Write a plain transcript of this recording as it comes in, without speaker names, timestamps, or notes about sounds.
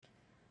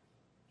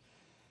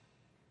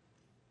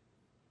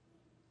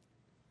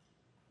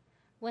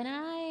When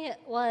I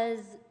was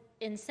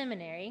in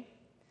seminary,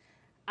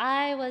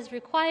 I was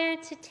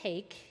required to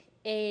take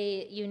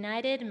a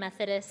United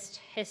Methodist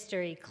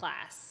history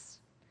class.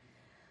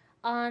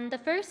 On the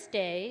first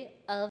day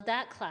of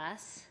that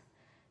class,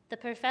 the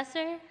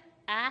professor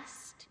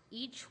asked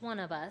each one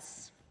of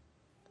us,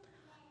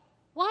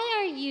 "Why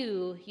are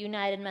you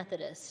United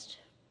Methodist?"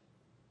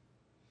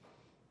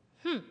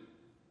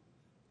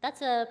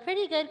 That's a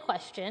pretty good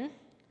question.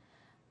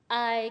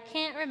 I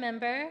can't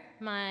remember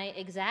my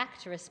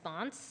exact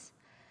response.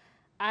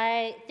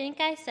 I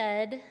think I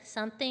said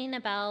something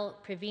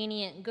about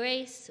prevenient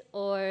grace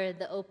or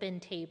the open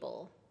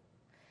table.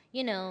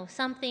 You know,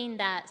 something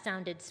that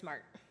sounded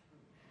smart.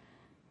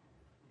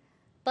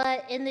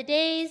 But in the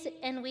days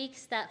and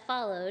weeks that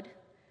followed,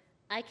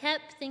 I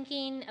kept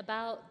thinking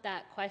about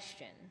that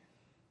question.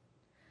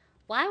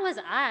 Why was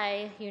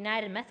I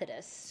United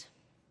Methodist?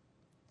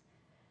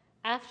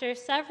 After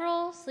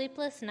several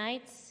sleepless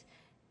nights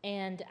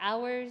and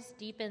hours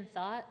deep in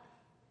thought,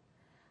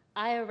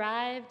 I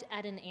arrived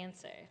at an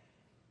answer.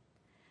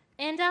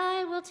 And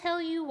I will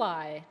tell you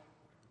why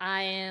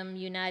I am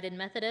United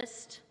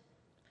Methodist.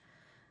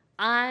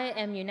 I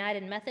am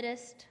United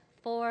Methodist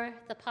for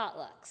the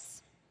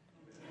potlucks.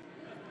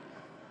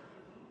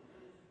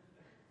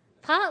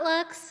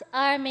 Potlucks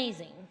are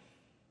amazing.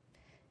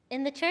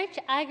 In the church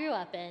I grew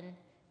up in,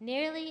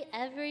 nearly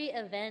every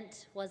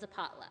event was a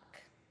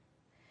potluck.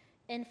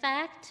 In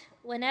fact,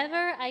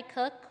 whenever I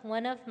cook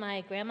one of my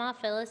Grandma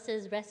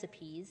Phyllis's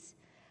recipes,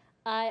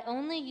 I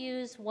only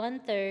use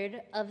 1/3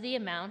 of the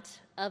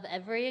amount of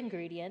every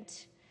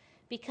ingredient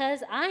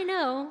because I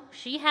know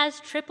she has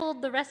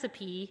tripled the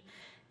recipe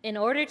in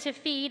order to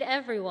feed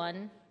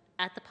everyone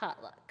at the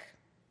potluck.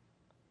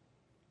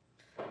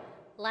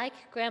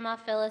 Like Grandma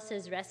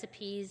Phyllis's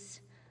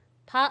recipes,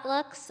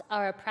 potlucks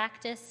are a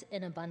practice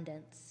in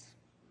abundance.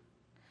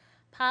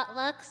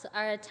 Potlucks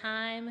are a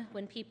time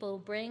when people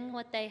bring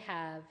what they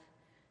have,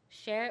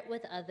 share it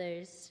with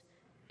others,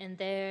 and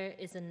there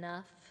is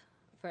enough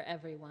for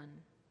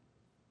everyone.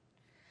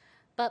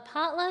 But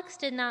potlucks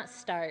did not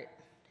start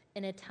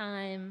in a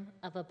time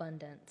of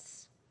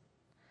abundance.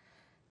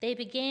 They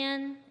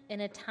began in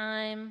a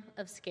time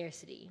of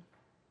scarcity.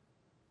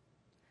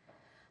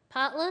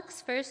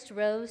 Potlucks first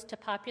rose to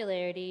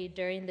popularity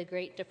during the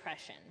Great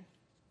Depression.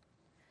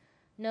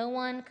 No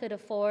one could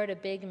afford a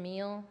big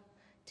meal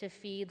to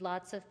feed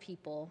lots of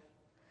people,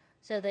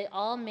 so they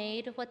all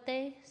made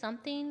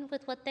something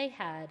with what they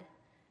had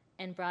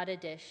and brought a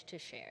dish to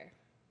share.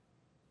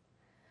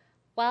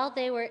 While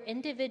they were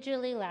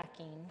individually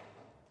lacking,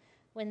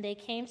 when they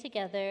came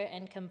together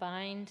and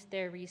combined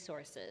their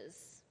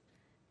resources,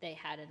 they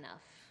had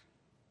enough.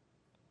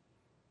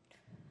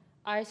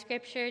 Our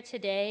scripture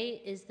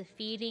today is the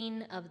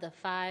feeding of the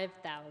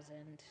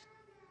 5,000.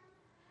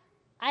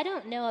 I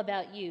don't know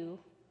about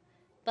you,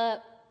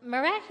 but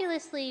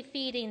miraculously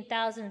feeding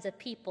thousands of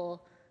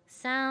people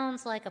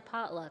sounds like a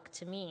potluck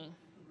to me.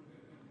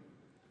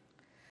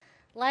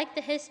 Like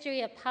the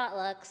history of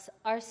potlucks,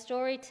 our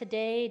story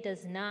today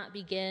does not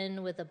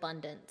begin with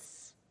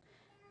abundance.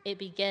 It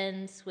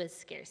begins with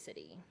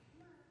scarcity.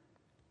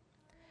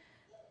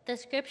 The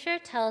scripture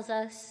tells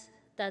us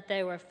that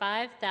there were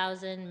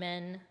 5,000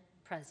 men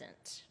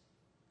present.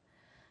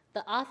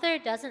 The author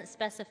doesn't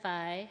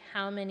specify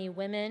how many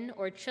women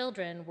or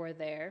children were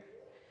there,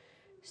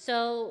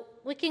 so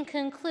we can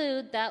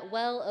conclude that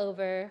well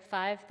over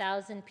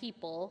 5,000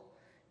 people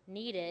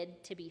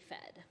needed to be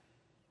fed.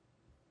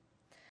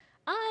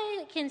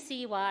 I can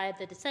see why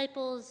the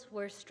disciples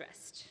were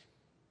stressed.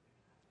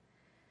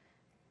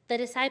 The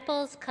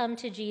disciples come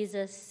to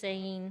Jesus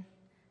saying,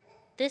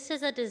 "This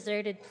is a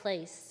deserted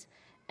place,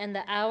 and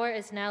the hour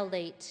is now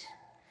late.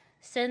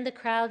 Send the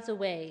crowds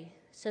away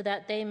so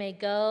that they may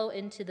go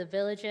into the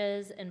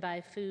villages and buy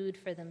food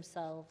for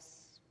themselves."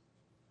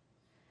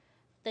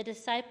 The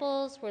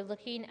disciples were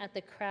looking at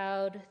the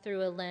crowd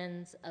through a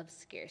lens of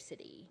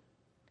scarcity,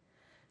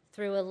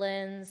 through a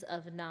lens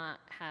of not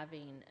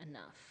having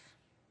enough.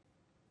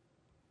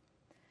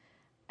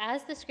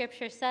 As the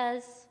scripture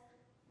says,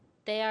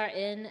 they are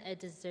in a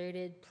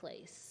deserted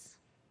place.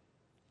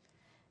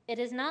 It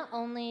is not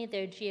only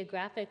their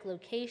geographic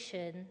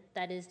location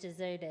that is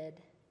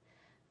deserted,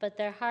 but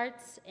their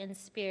hearts and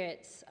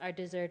spirits are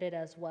deserted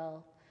as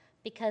well,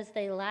 because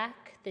they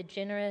lack the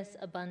generous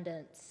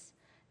abundance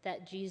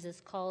that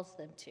Jesus calls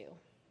them to.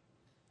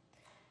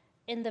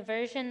 In the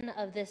version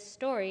of this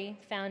story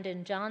found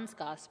in John's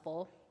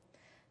Gospel,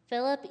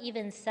 Philip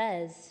even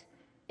says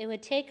it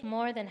would take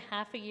more than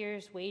half a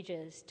year's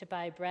wages to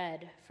buy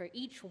bread for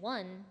each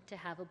one to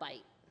have a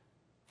bite.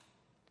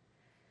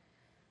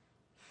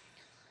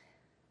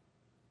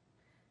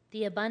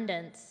 The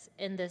abundance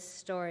in this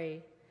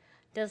story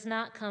does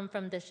not come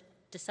from the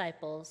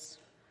disciples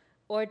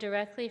or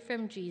directly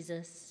from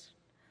Jesus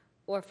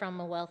or from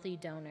a wealthy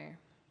donor.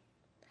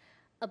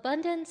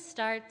 Abundance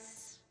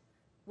starts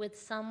with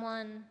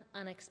someone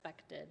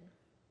unexpected.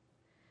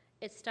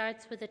 It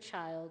starts with a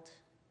child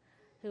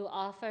who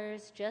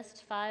offers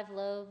just 5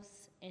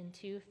 loaves and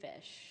 2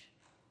 fish.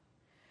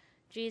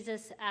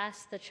 Jesus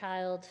asked the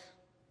child,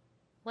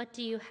 What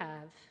do you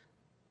have?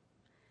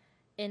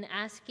 In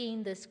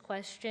asking this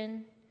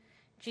question,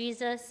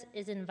 Jesus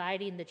is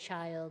inviting the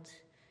child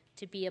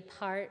to be a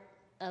part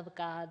of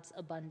God's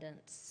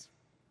abundance.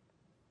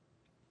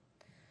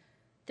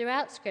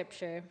 Throughout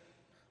Scripture,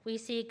 we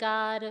see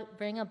God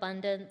bring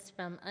abundance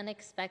from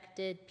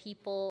unexpected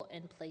people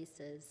and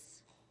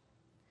places.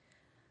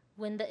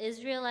 When the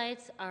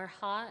Israelites are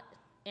hot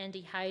and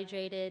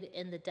dehydrated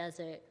in the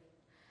desert,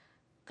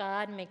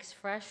 God makes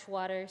fresh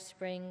water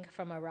spring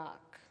from a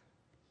rock.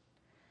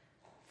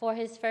 For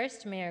his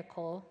first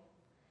miracle,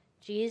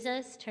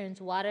 Jesus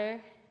turns water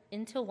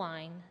into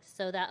wine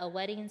so that a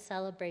wedding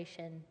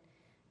celebration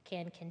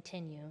can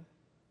continue.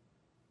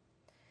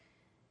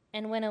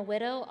 And when a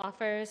widow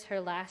offers her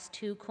last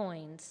 2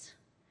 coins,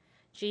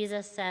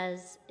 Jesus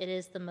says it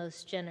is the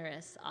most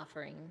generous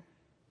offering.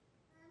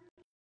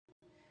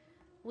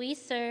 We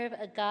serve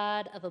a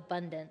God of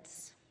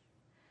abundance.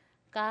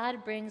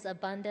 God brings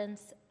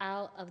abundance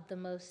out of the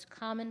most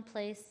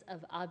commonplace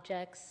of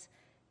objects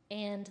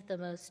and the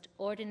most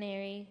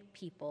ordinary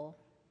people.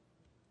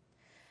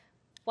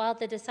 While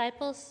the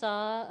disciples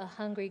saw a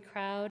hungry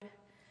crowd,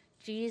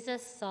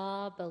 Jesus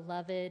saw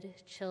beloved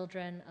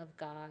children of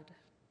God.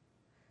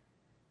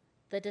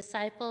 The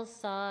disciples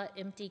saw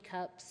empty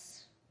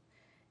cups,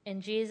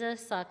 and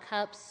Jesus saw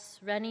cups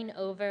running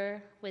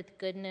over with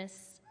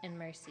goodness and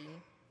mercy.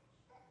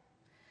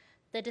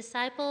 The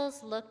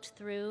disciples looked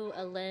through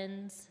a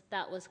lens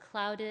that was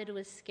clouded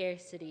with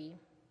scarcity,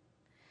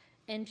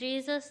 and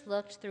Jesus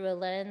looked through a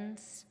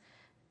lens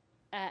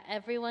at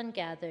everyone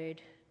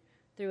gathered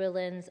through a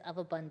lens of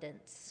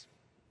abundance.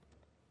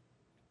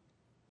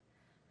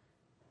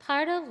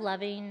 Part of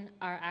loving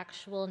our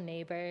actual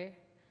neighbor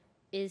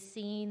is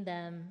seeing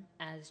them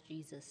as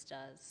Jesus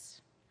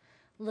does,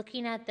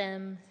 looking at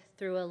them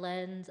through a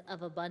lens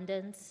of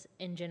abundance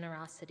and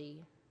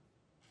generosity.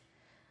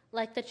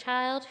 Like the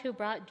child who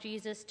brought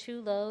Jesus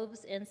 2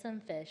 loaves and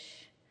some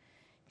fish,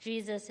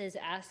 Jesus is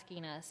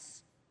asking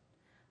us,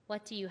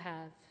 what do you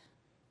have?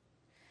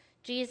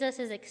 Jesus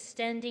is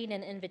extending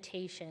an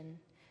invitation,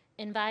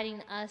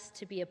 inviting us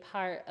to be a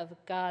part of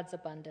God's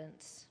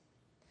abundance.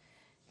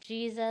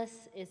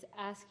 Jesus is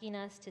asking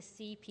us to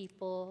see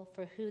people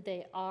for who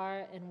they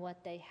are and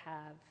what they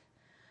have,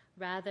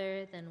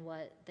 rather than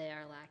what they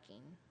are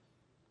lacking.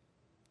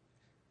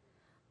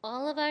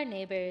 All of our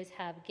neighbors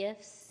have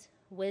gifts,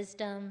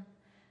 wisdom,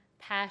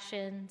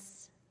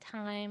 passions,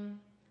 time,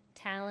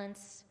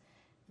 talents,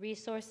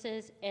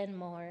 resources, and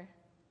more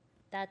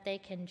that they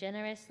can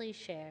generously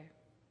share.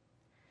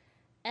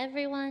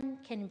 Everyone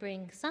can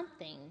bring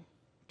something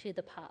to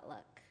the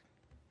potluck.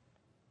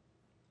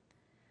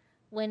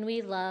 When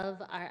we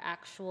love our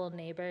actual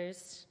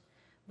neighbors,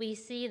 we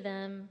see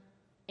them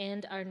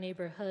and our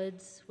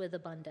neighborhoods with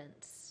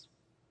abundance.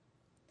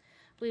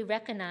 We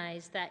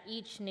recognize that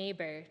each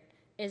neighbor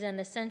is an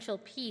essential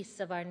piece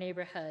of our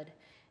neighborhood,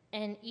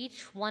 and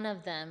each one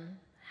of them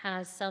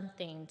has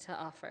something to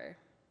offer.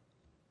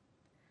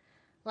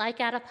 Like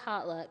at a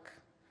potluck,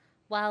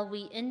 while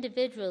we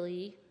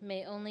individually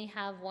may only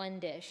have one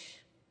dish,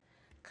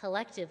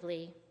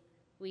 collectively,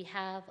 we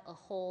have a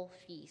whole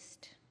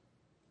feast.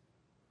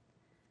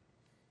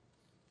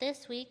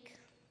 This week,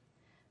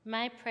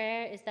 my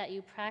prayer is that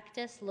you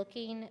practice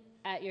looking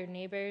at your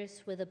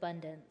neighbors with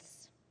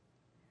abundance.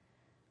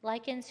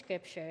 Like in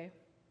Scripture,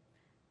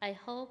 I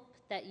hope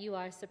that you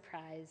are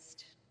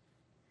surprised.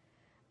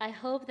 I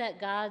hope that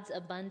God's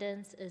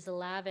abundance is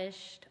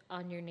lavished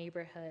on your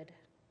neighborhood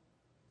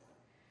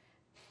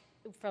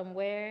from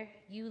where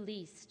you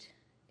least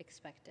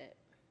expect it.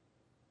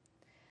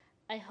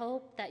 I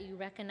hope that you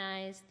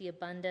recognize the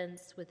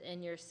abundance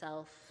within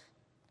yourself.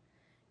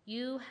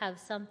 You have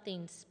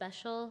something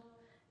special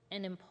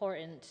and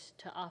important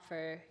to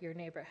offer your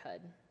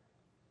neighborhood.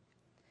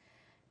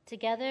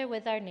 Together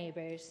with our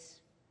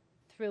neighbors,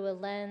 through a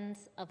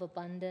lens of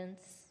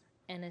abundance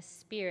and a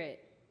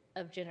spirit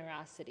of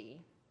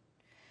generosity,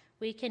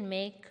 we can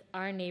make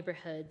our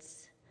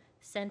neighborhoods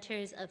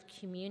centers of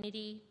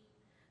community,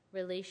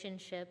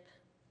 relationship,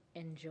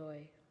 and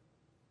joy.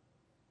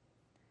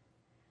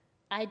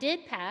 I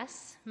did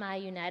pass my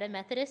United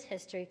Methodist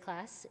history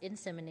class in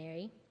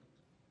seminary,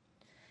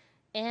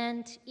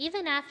 and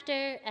even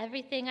after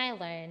everything I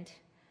learned,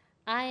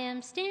 I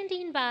am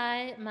standing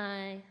by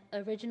my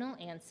original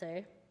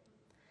answer.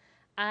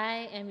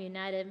 I am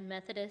United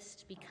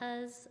Methodist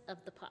because of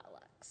the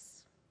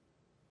potlucks.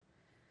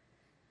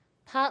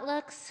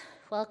 Potlucks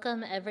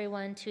welcome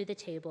everyone to the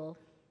table.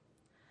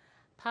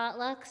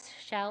 Potlucks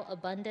shout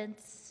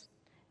abundance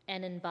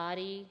and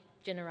embody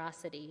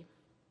generosity.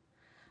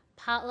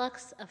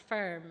 Potlucks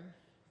affirm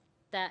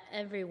that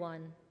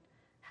everyone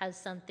has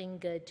something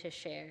good to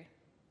share.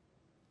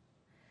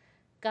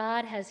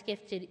 God has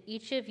gifted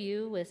each of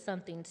you with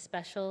something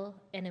special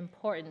and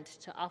important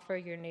to offer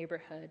your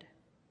neighborhood.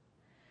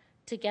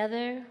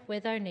 Together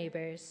with our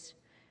neighbors,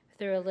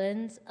 through a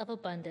lens of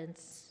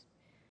abundance,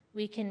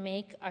 we can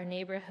make our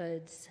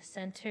neighborhoods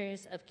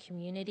centers of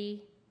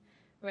community,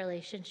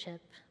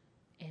 relationship,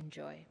 and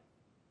joy.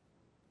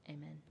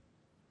 Amen.